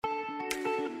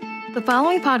The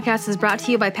following podcast is brought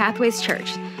to you by Pathways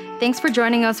Church. Thanks for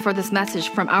joining us for this message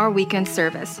from our weekend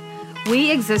service.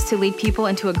 We exist to lead people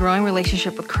into a growing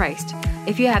relationship with Christ.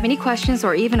 If you have any questions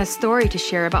or even a story to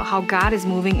share about how God is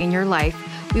moving in your life,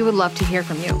 we would love to hear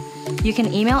from you. You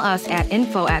can email us at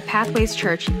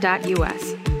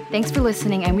info@pathwayschurch.us. Thanks for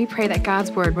listening, and we pray that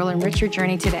God's word will enrich your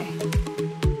journey today.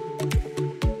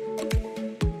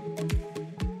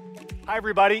 Hi,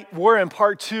 everybody. We're in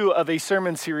part 2 of a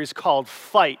sermon series called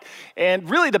Fight. And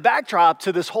really, the backdrop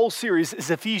to this whole series is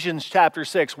Ephesians chapter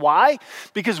 6. Why?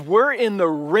 Because we're in the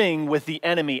ring with the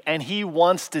enemy, and he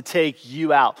wants to take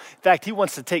you out. In fact, he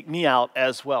wants to take me out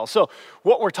as well. So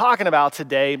what we're talking about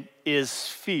today is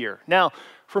fear. Now,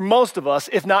 for most of us,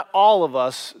 if not all of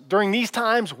us, during these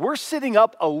times, we're sitting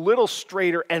up a little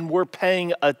straighter and we're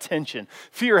paying attention.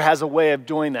 Fear has a way of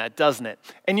doing that, doesn't it?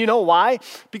 And you know why?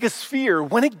 Because fear,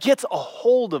 when it gets a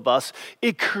hold of us,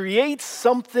 it creates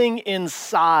something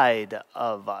inside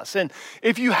of us. And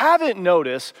if you haven't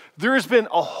noticed, there's been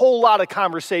a whole lot of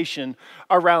conversation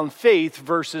around faith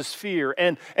versus fear,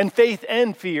 and faith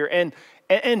and fear,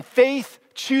 and faith,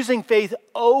 choosing faith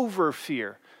over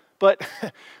fear. But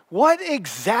what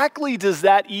exactly does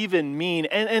that even mean?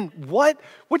 And what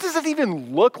does it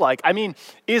even look like? I mean,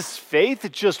 is faith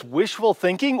just wishful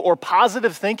thinking or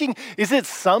positive thinking? Is it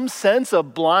some sense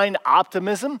of blind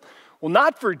optimism? Well,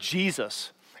 not for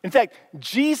Jesus. In fact,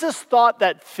 Jesus thought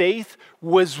that faith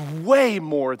was way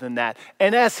more than that.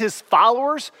 And as his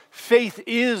followers, faith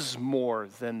is more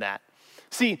than that.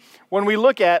 See, when we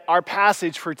look at our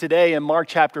passage for today in Mark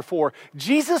chapter 4,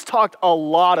 Jesus talked a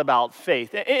lot about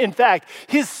faith. In fact,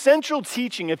 his central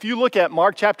teaching, if you look at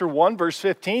Mark chapter 1, verse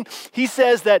 15, he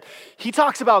says that he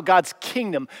talks about God's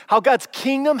kingdom, how God's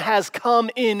kingdom has come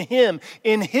in him,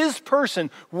 in his person.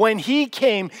 When he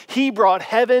came, he brought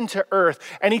heaven to earth.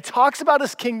 And he talks about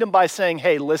his kingdom by saying,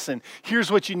 hey, listen, here's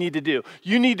what you need to do.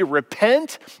 You need to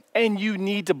repent and you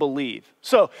need to believe.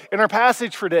 So in our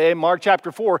passage for today, Mark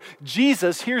chapter 4,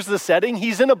 Jesus, here's the setting.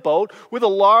 He's in a boat with a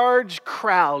large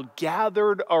crowd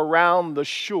gathered around the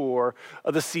shore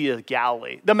of the Sea of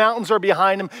Galilee. The mountains are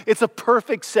behind him. It's a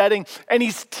perfect setting, and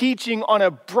he's teaching on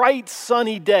a bright,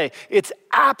 sunny day. It's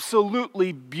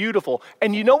absolutely beautiful.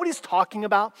 And you know what he's talking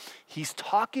about? He's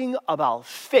talking about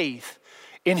faith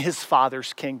in his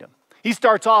Father's kingdom. He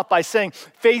starts off by saying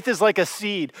faith is like a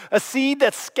seed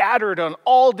that's scattered on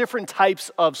all different types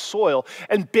of soil.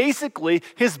 And basically,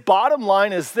 his bottom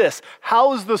line is this: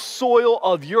 how is the soil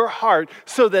of your heart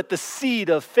so that the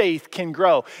seed of faith can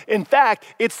grow? In fact,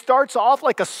 it starts off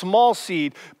like a small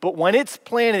seed, but when it's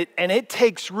planted and it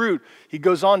takes root, he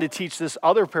goes on to teach this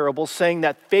other parable saying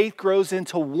that faith grows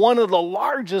into one of the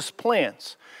largest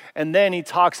plants. And then he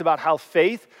talks about how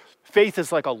faith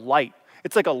is like a light.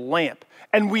 It's like a lamp.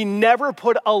 And we never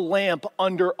put a lamp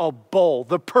under a bowl.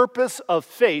 The purpose of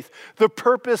faith, the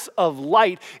purpose of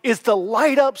light, is to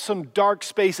light up some dark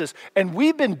spaces. And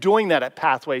we've been doing that at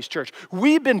Pathways Church.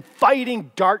 We've been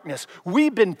fighting darkness.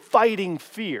 We've been fighting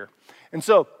fear. And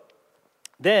so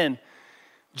then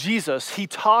Jesus, he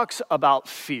talks about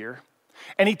fear.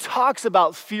 And he talks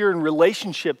about fear in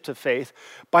relationship to faith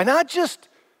by not just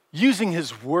using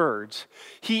his words.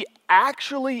 He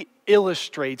actually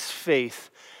illustrates faith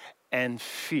and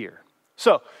fear.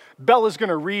 So, Bella's going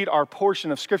to read our portion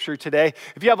of scripture today.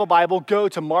 If you have a Bible, go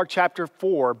to Mark chapter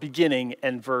 4, beginning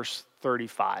in verse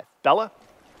 35. Bella?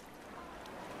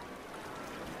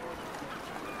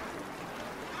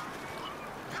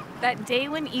 That day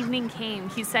when evening came,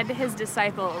 he said to his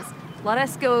disciples, "Let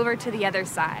us go over to the other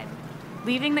side."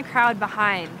 Leaving the crowd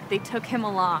behind, they took him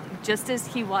along, just as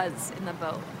he was in the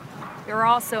boat. There were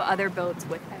also other boats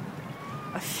with him.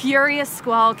 A furious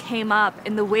squall came up,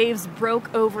 and the waves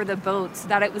broke over the boat so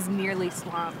that it was nearly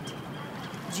swamped.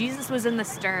 Jesus was in the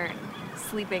stern,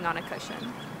 sleeping on a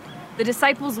cushion. The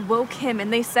disciples woke him,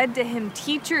 and they said to him,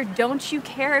 "Teacher, don't you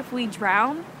care if we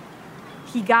drown?"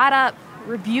 He got up,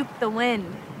 rebuked the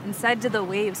wind, and said to the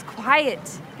waves,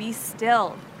 "Quiet, be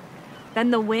still."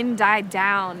 Then the wind died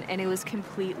down, and it was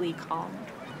completely calm.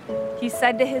 He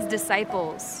said to his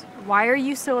disciples, "Why are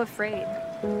you so afraid?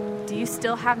 Do you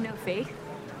still have no faith?"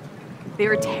 They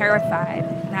were terrified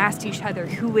and asked each other,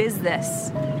 "Who is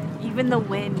this? Even the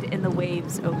wind and the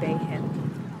waves obey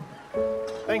him."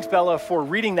 Thanks, Bella, for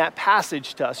reading that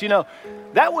passage to us. You know,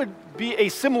 that would be a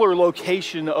similar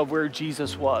location of where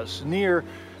Jesus was, near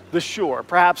the shore.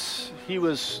 Perhaps he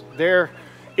was there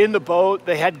in the boat.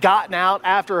 They had gotten out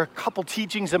after a couple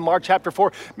teachings in Mark chapter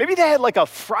 4. Maybe they had like a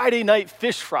Friday night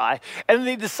fish fry, and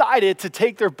they decided to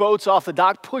take their boats off the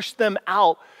dock, push them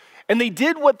out, and they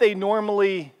did what they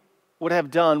normally would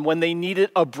have done when they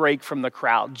needed a break from the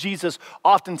crowd. Jesus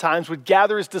oftentimes would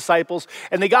gather his disciples,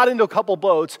 and they got into a couple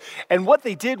boats, and what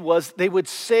they did was they would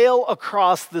sail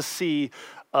across the Sea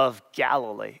of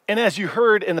Galilee. And as you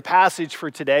heard in the passage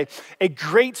for today, a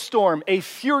great storm, a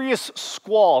furious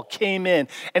squall came in,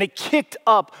 and it kicked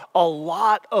up a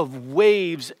lot of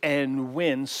waves and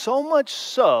wind, so much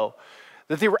so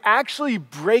that they were actually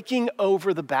breaking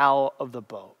over the bow of the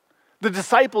boat. The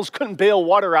disciples couldn't bail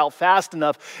water out fast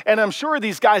enough, and I'm sure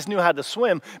these guys knew how to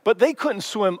swim, but they couldn't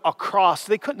swim across.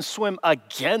 They couldn't swim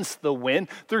against the wind.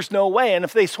 There's no way. And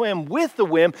if they swam with the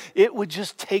wind, it would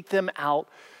just take them out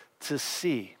to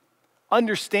sea.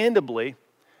 Understandably,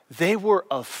 they were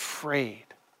afraid.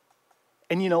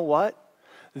 And you know what?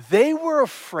 They were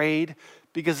afraid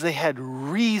because they had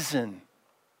reason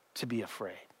to be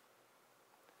afraid.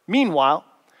 Meanwhile,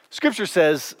 Scripture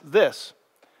says this.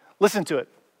 Listen to it.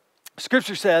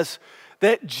 Scripture says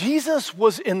that Jesus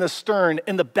was in the stern,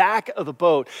 in the back of the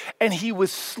boat, and he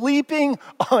was sleeping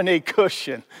on a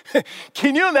cushion.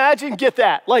 Can you imagine? Get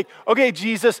that. Like, okay,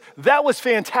 Jesus, that was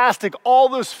fantastic. All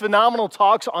those phenomenal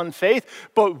talks on faith,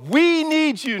 but we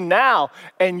need you now,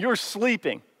 and you're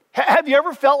sleeping. Have you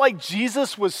ever felt like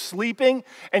Jesus was sleeping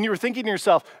and you were thinking to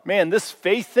yourself, man, this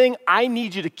faith thing, I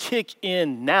need you to kick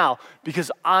in now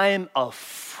because I'm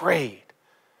afraid.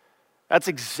 That's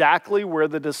exactly where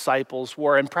the disciples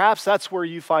were, and perhaps that's where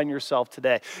you find yourself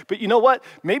today. But you know what?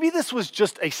 Maybe this was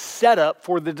just a setup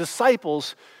for the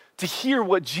disciples to hear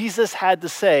what Jesus had to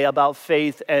say about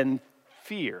faith and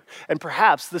fear. And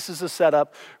perhaps this is a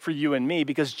setup for you and me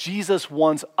because Jesus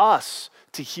wants us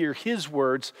to hear his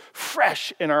words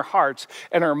fresh in our hearts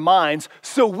and our minds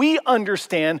so we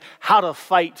understand how to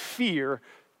fight fear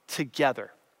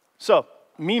together. So,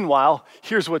 meanwhile,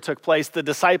 here's what took place. The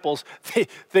disciples,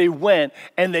 they went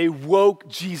and they woke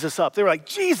Jesus up. They were like,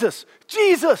 Jesus,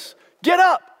 get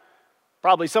up.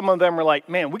 Probably some of them were like,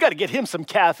 man, we got to get him some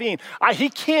caffeine. He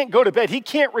can't go to bed. He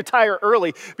can't retire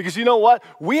early because you know what?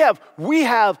 We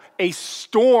have a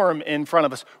storm in front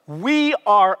of us. We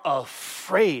are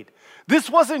afraid. This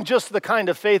wasn't just the kind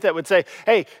of faith that would say,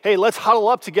 hey, let's huddle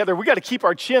up together. We got to keep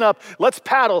our chin up. Let's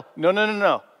paddle.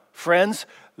 No. Friends,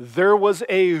 there was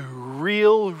a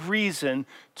real reason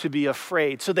to be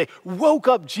afraid. So they woke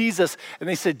up Jesus and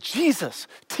they said, Jesus,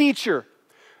 teacher,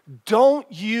 don't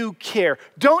you care?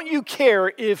 Don't you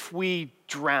care if we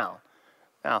drown?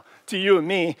 Now, to you and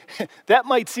me, that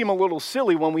might seem a little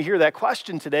silly when we hear that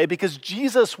question today because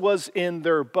Jesus was in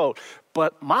their boat.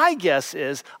 But my guess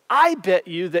is, I bet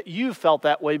you that you felt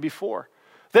that way before.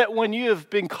 That when you have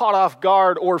been caught off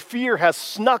guard or fear has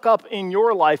snuck up in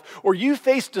your life or you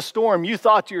faced a storm, you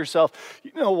thought to yourself,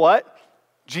 you know what,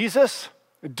 Jesus,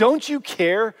 don't you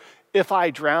care if I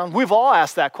drown? We've all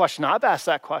asked that question. I've asked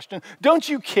that question. Don't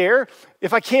you care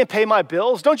if I can't pay my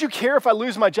bills? Don't you care if I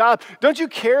lose my job? Don't you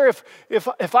care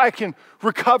if I can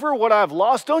recover what I've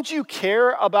lost? Don't you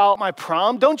care about my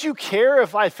prom? Don't you care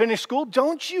if I finish school?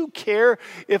 Don't you care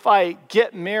if I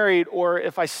get married or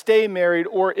if I stay married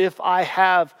or if I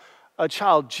have a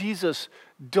child? Jesus,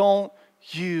 don't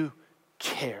you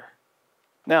care?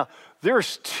 Now,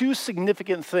 there's two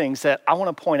significant things that I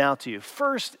want to point out to you.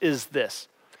 First is this.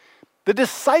 The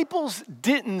disciples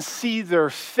didn't see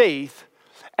their faith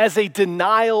as a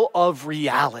denial of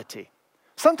reality.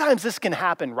 Sometimes this can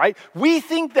happen, right? We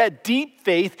think that deep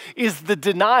faith is the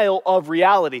denial of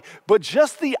reality, but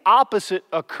just the opposite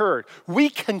occurred.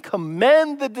 We can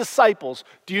commend the disciples.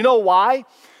 Do you know why?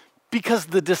 Because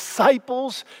the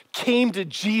disciples came to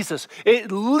Jesus.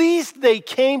 At least they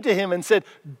came to him and said,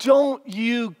 don't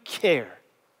you care?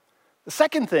 The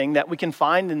second thing that we can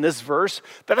find in this verse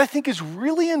that I think is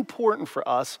really important for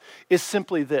us is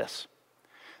simply this,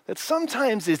 that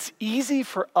sometimes it's easy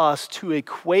for us to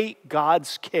equate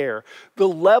God's care, the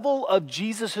level of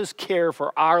Jesus' care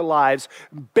for our lives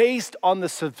based on the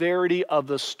severity of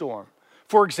the storm.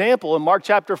 For example, in Mark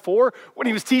chapter 4, when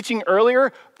he was teaching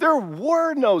earlier, there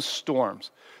were no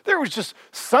storms. There was just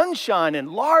sunshine and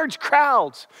large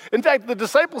crowds. In fact, the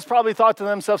disciples probably thought to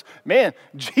themselves, man,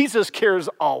 Jesus cares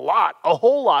a lot, a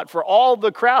whole lot for all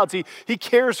the crowds. He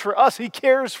cares for us. He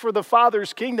cares for the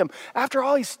Father's kingdom. After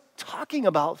all, he's talking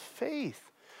about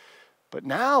faith. But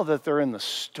now that they're in the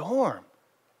storm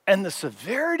and the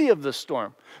severity of the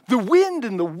storm, the wind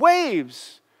and the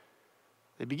waves,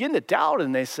 they begin to doubt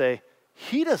and they say,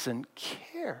 he doesn't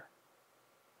care.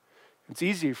 It's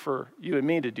easy for you and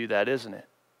me to do that, isn't it?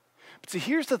 But see,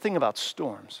 here's the thing about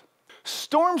storms.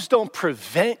 Storms don't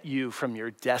prevent you from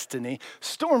your destiny.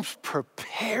 Storms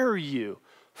prepare you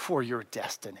for your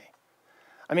destiny.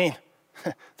 I mean,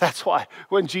 That's why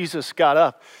when Jesus got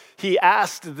up, he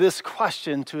asked this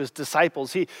question to his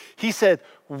disciples. He said,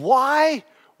 why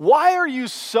are you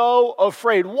so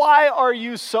afraid? Why are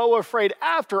you so afraid?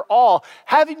 After all,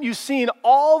 haven't you seen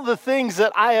all the things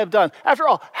that I have done? After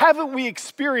all, haven't we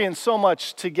experienced so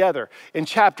much together? In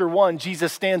chapter 1,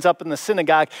 Jesus stands up in the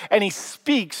synagogue and he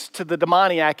speaks to the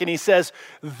demoniac and he says,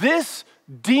 this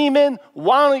demon,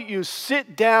 why don't you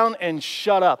sit down and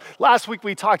shut up? Last week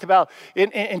we talked about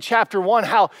in chapter 1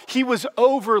 how he was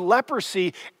over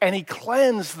leprosy and he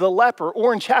cleansed the leper.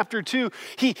 Or in chapter 2,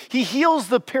 he heals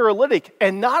the paralytic.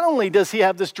 And not only does he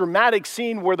have this dramatic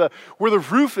scene where the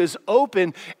roof is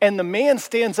open and the man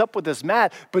stands up with his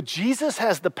mat, but Jesus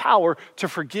has the power to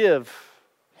forgive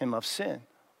him of sin.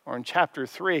 Or in chapter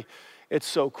 3, it's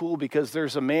so cool because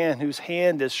there's a man whose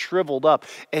hand is shriveled up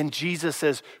and Jesus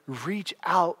says, reach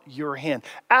out your hand.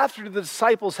 After the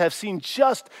disciples have seen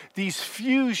just these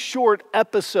few short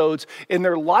episodes in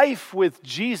their life with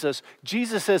Jesus,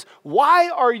 Jesus says, why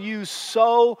are you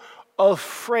so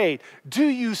afraid? Do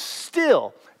you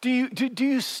still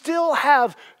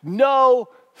have no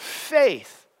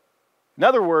faith? In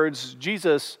other words,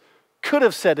 Jesus could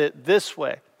have said it this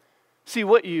way. See,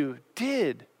 what you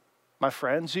did, my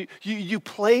friends, you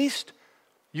placed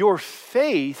your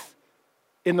faith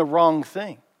in the wrong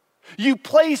thing. You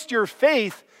placed your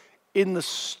faith in the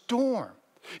storm.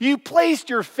 You placed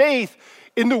your faith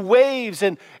in the waves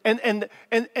and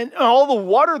all the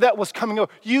water that was coming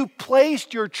over. You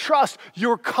placed your trust,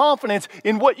 your confidence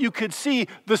in what you could see,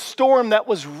 the storm that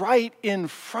was right in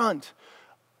front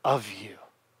of you.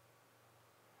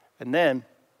 And then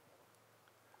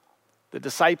the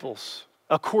disciples,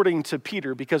 according to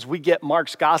Peter, because we get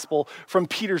Mark's gospel from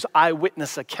Peter's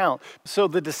eyewitness account. So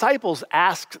the disciples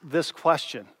asked this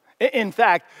question. In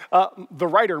fact, the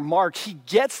writer Mark, he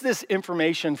gets this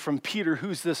information from Peter,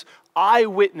 who's this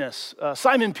eyewitness.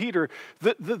 Simon Peter,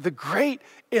 the great,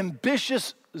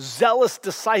 ambitious, zealous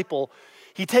disciple,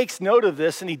 he takes note of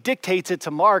this and he dictates it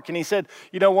to Mark. And he said,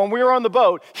 when we were on the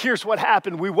boat, here's what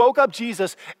happened. We woke up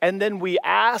Jesus and then we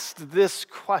asked this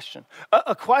question,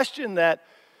 a question that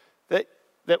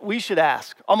we should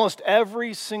ask almost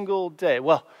every single day.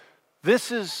 Well,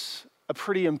 this is a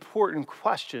pretty important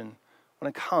question when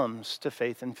it comes to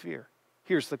faith and fear.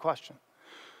 Here's the question.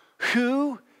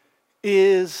 Who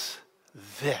is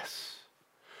this?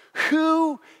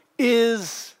 Who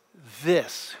is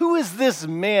this? Who is this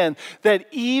man that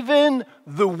even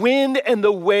the wind and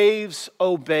the waves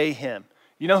obey him?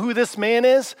 You know who this man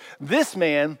is? This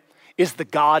man is the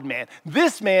God-man.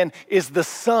 This man is the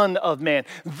Son of Man.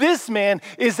 This man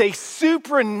is a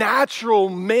supernatural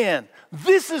man.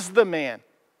 This is the man.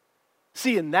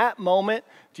 See, in that moment,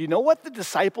 do you know what the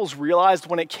disciples realized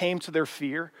when it came to their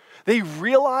fear? They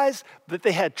realized that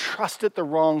they had trusted the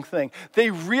wrong thing. They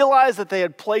realized that they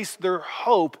had placed their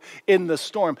hope in the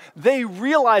storm. They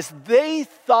realized they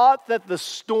thought that the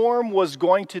storm was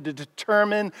going to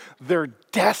determine their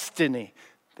destiny.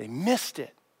 They missed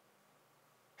it.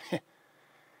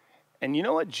 And you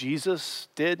know what Jesus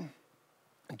did?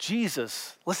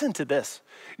 Jesus, listen to this.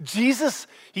 Jesus,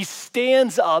 he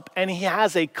stands up and he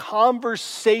has a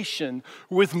conversation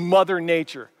with Mother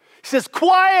Nature. He says,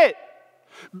 quiet,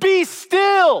 be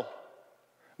still.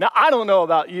 Now, I don't know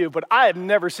about you, but I have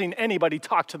never seen anybody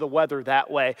talk to the weather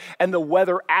that way and the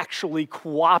weather actually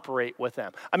cooperate with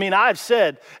them. I mean, I've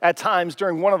said at times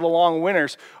during one of the long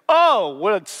winters,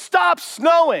 will it stop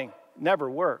snowing? Never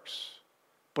works.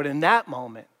 But in that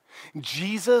moment,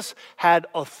 Jesus had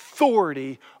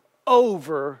authority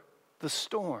over the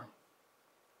storm.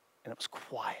 And it was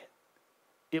quiet.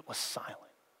 It was silent.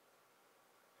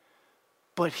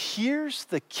 But here's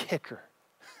the kicker.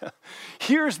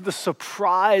 Here's the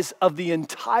surprise of the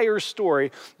entire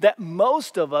story that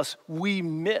most of us, we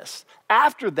miss.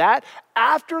 After that,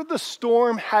 after the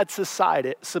storm had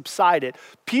subsided,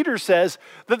 Peter says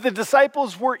that the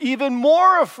disciples were even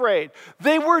more afraid.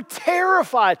 They were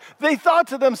terrified. They thought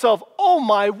to themselves, oh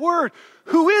my word,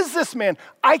 who is this man?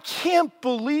 I can't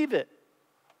believe it.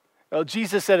 Well,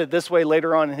 Jesus said it this way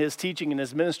later on in his teaching and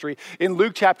his ministry. In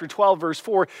Luke chapter 12, verse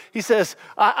 4, he says,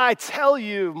 I tell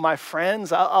you, my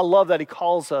friends, I love that he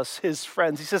calls us his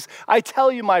friends. He says, I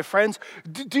tell you, my friends,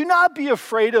 do not be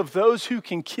afraid of those who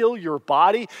can kill your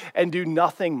body and do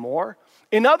nothing more.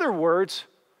 In other words,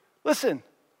 listen,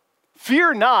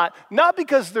 fear not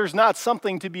because there's not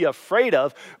something to be afraid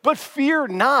of, but fear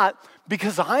not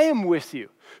because I am with you.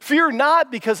 Fear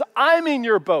not because I'm in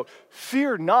your boat.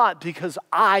 Fear not because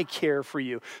I care for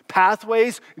you.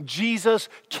 Pathways, Jesus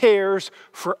cares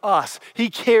for us. He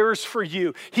cares for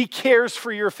you. He cares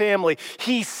for your family.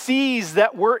 He sees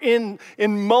that we're in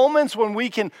moments when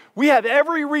we have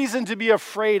every reason to be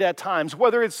afraid at times,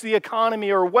 whether it's the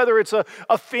economy or whether it's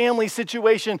a family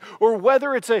situation or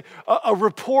whether it's a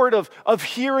report of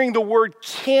hearing the word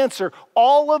cancer.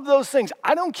 All of those things.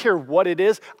 I don't care what it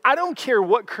is. I don't care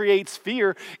what creates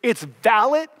fear. It's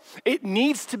valid. It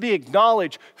needs to be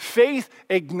acknowledged. Faith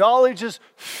acknowledges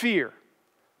fear.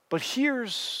 But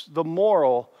here's the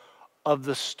moral of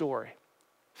the story.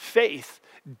 Faith,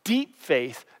 deep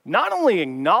faith, not only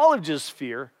acknowledges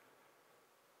fear,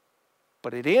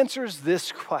 but it answers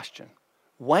this question.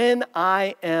 When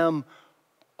I am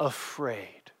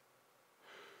afraid,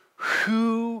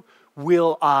 who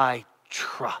will I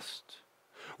trust?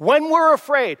 When we're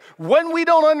afraid, when we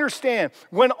don't understand,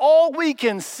 when all we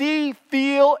can see,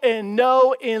 feel, and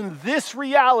know in this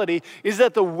reality is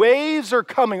that the waves are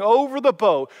coming over the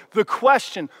boat, the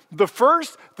question, the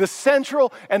first, the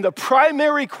central, and the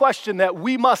primary question that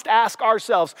we must ask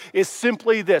ourselves is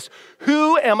simply this: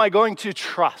 who am I going to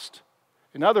trust?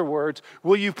 In other words,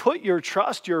 will you put your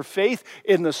trust, your faith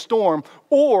in the storm,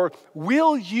 or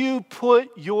will you put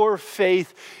your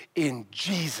faith in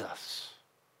Jesus?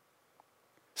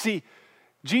 See,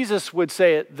 Jesus would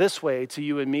say it this way to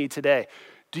you and me today.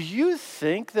 Do you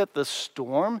think that the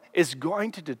storm is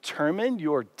going to determine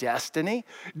your destiny?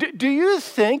 Do you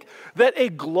think that a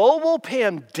global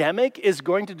pandemic is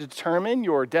going to determine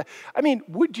your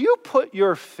would you put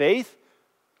your faith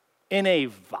in a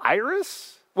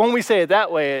virus? When we say it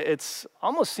that way, it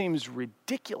almost seems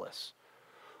ridiculous.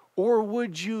 Or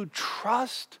would you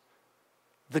trust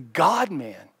the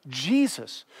God-man,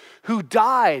 Jesus, who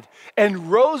died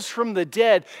and rose from the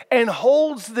dead and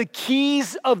holds the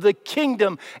keys of the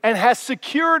kingdom and has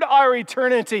secured our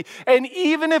eternity? And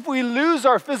even if we lose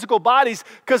our physical bodies,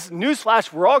 because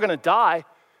newsflash, we're all going to die,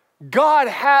 God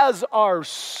has our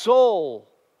soul.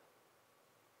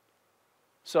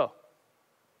 So,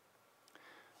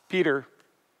 Peter,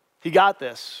 he got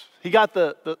this. He got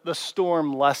the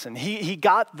storm lesson. He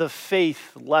got the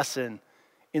faith lesson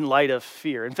in light of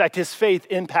fear. In fact, his faith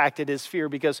impacted his fear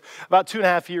because about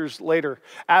 2.5 years later,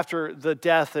 after the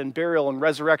death and burial and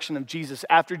resurrection of Jesus,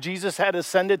 after Jesus had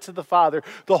ascended to the Father,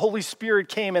 the Holy Spirit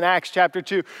came in Acts chapter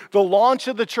 2. The launch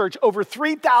of the church, over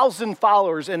 3,000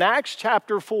 followers in Acts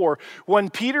chapter 4, when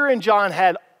Peter and John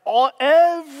had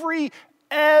every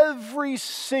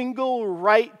single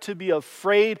right to be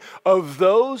afraid of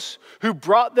those who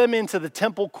brought them into the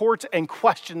temple courts and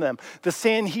questioned them. The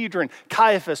Sanhedrin,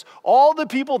 Caiaphas, all the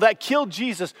people that killed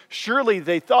Jesus, surely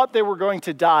they thought they were going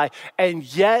to die, and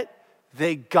yet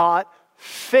they got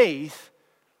faith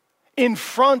in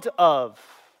front of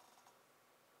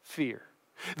fear.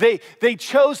 They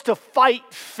chose to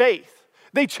fight faith.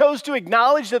 They chose to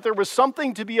acknowledge that there was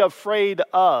something to be afraid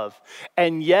of,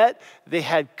 and yet they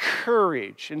had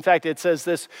courage. In fact, it says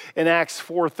this in Acts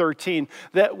 4:13,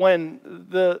 that when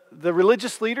the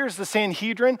religious leaders, the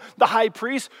Sanhedrin, the high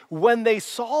priest, when they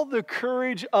saw the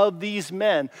courage of these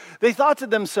men, they thought to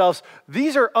themselves,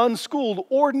 these are unschooled,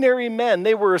 ordinary men.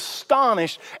 They were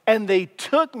astonished, and they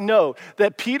took note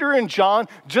that Peter and John,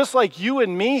 just like you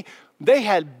and me, they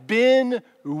had been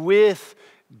with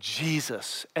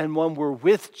Jesus. And when we're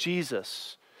with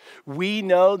Jesus, we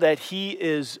know that he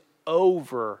is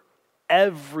over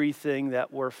everything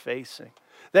that we're facing,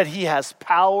 that he has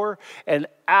power and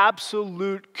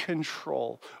absolute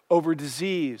control over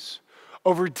disease,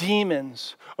 over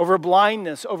demons, over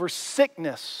blindness, over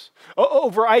sickness,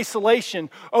 over isolation,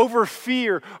 over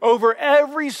fear, over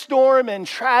every storm and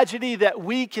tragedy that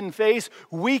we can face.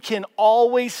 We can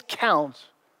always count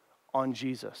on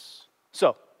Jesus.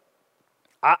 So,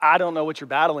 I don't know what you're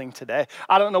battling today.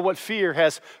 I don't know what fear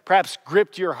has perhaps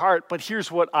gripped your heart, but here's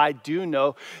what I do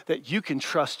know, that you can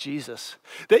trust Jesus,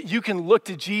 that you can look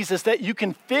to Jesus, that you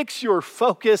can fix your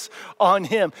focus on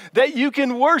him, that you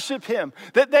can worship him,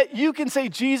 that you can say,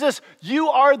 Jesus, you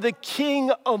are the king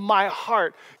of my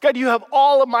heart. God, you have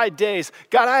all of my days.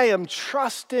 God, I am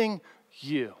trusting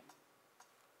you.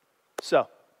 So,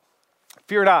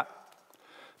 fear not.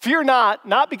 Fear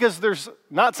not because there's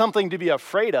not something to be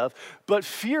afraid of, but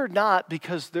fear not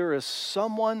because there is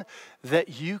someone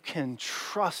that you can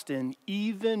trust in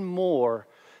even more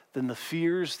than the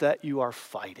fears that you are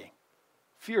fighting.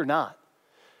 Fear not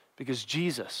because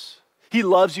Jesus, he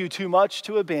loves you too much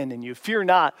to abandon you. Fear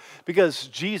not because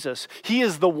Jesus, he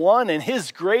is the one, and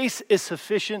his grace is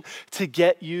sufficient to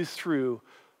get you through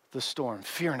the storm.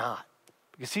 Fear not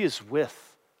because he is with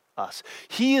us.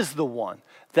 He is the one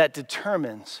that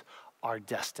determines our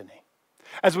destiny.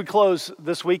 As we close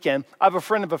this weekend, I have a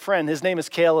friend of a friend. His name is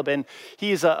Caleb, and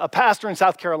he's a pastor in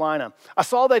South Carolina. I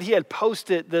saw that he had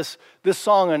posted this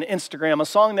song on Instagram, a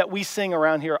song that we sing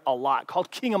around here a lot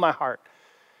called King of My Heart.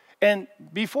 And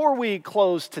before we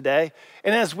close today,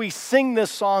 and as we sing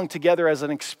this song together as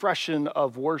an expression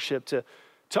of worship to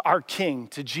our King,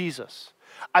 to Jesus,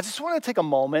 I just want to take a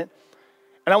moment,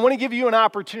 and I want to give you an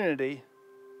opportunity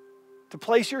to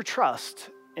place your trust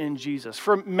in Jesus.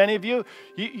 For many of you,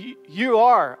 you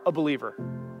are a believer.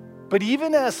 But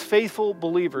even as faithful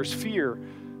believers, fear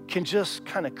can just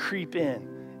kind of creep in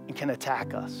and can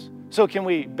attack us. So can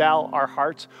we bow our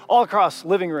hearts all across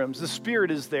living rooms? The Spirit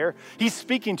is there. He's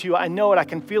speaking to you. I know it. I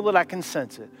can feel it. I can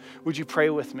sense it. Would you pray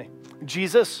with me?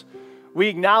 Jesus, we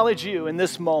acknowledge you in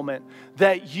this moment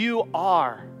that you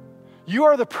are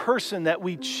the person that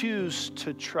we choose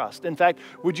to trust. In fact,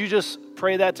 would you just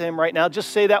pray that to him right now? Just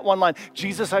say that one line.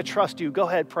 Jesus, I trust you. Go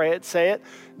ahead, pray it, say it.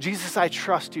 Jesus, I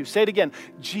trust you. Say it again.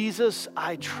 Jesus,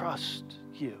 I trust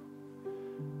you.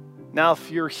 Now,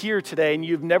 if you're here today and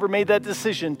you've never made that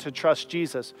decision to trust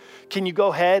Jesus, can you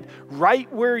go ahead,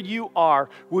 right where you are,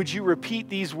 would you repeat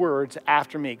these words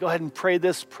after me? Go ahead and pray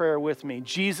this prayer with me.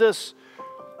 Jesus,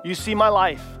 you see my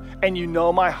life and you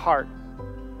know my heart.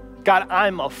 God,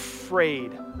 I'm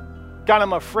afraid. God,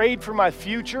 I'm afraid for my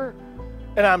future,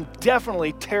 and I'm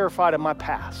definitely terrified of my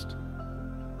past.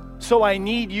 So I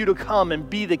need you to come and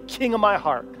be the King of my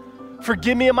heart.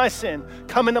 Forgive me of my sin.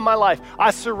 Come into my life.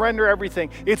 I surrender everything.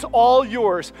 It's all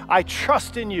yours. I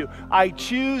trust in you. I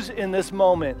choose in this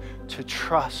moment to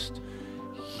trust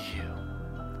you.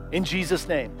 In Jesus'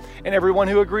 name. And everyone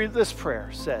who agreed with this prayer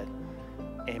said,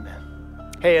 amen.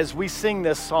 Hey, as we sing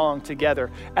this song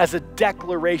together as a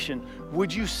declaration,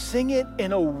 would you sing it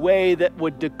in a way that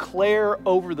would declare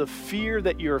over the fear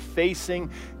that you're facing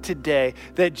today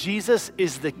that Jesus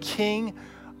is the King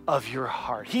of your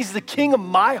heart? He's the King of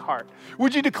my heart.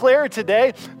 Would you declare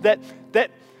today that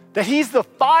he's the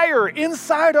fire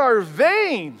inside our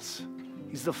veins?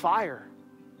 He's the fire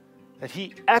that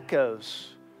he echoes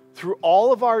through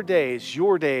all of our days,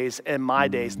 your days and my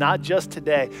days, not just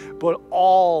today, but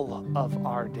all of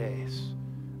our days.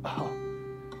 Oh,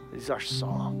 that he's our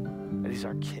song, that he's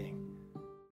our King.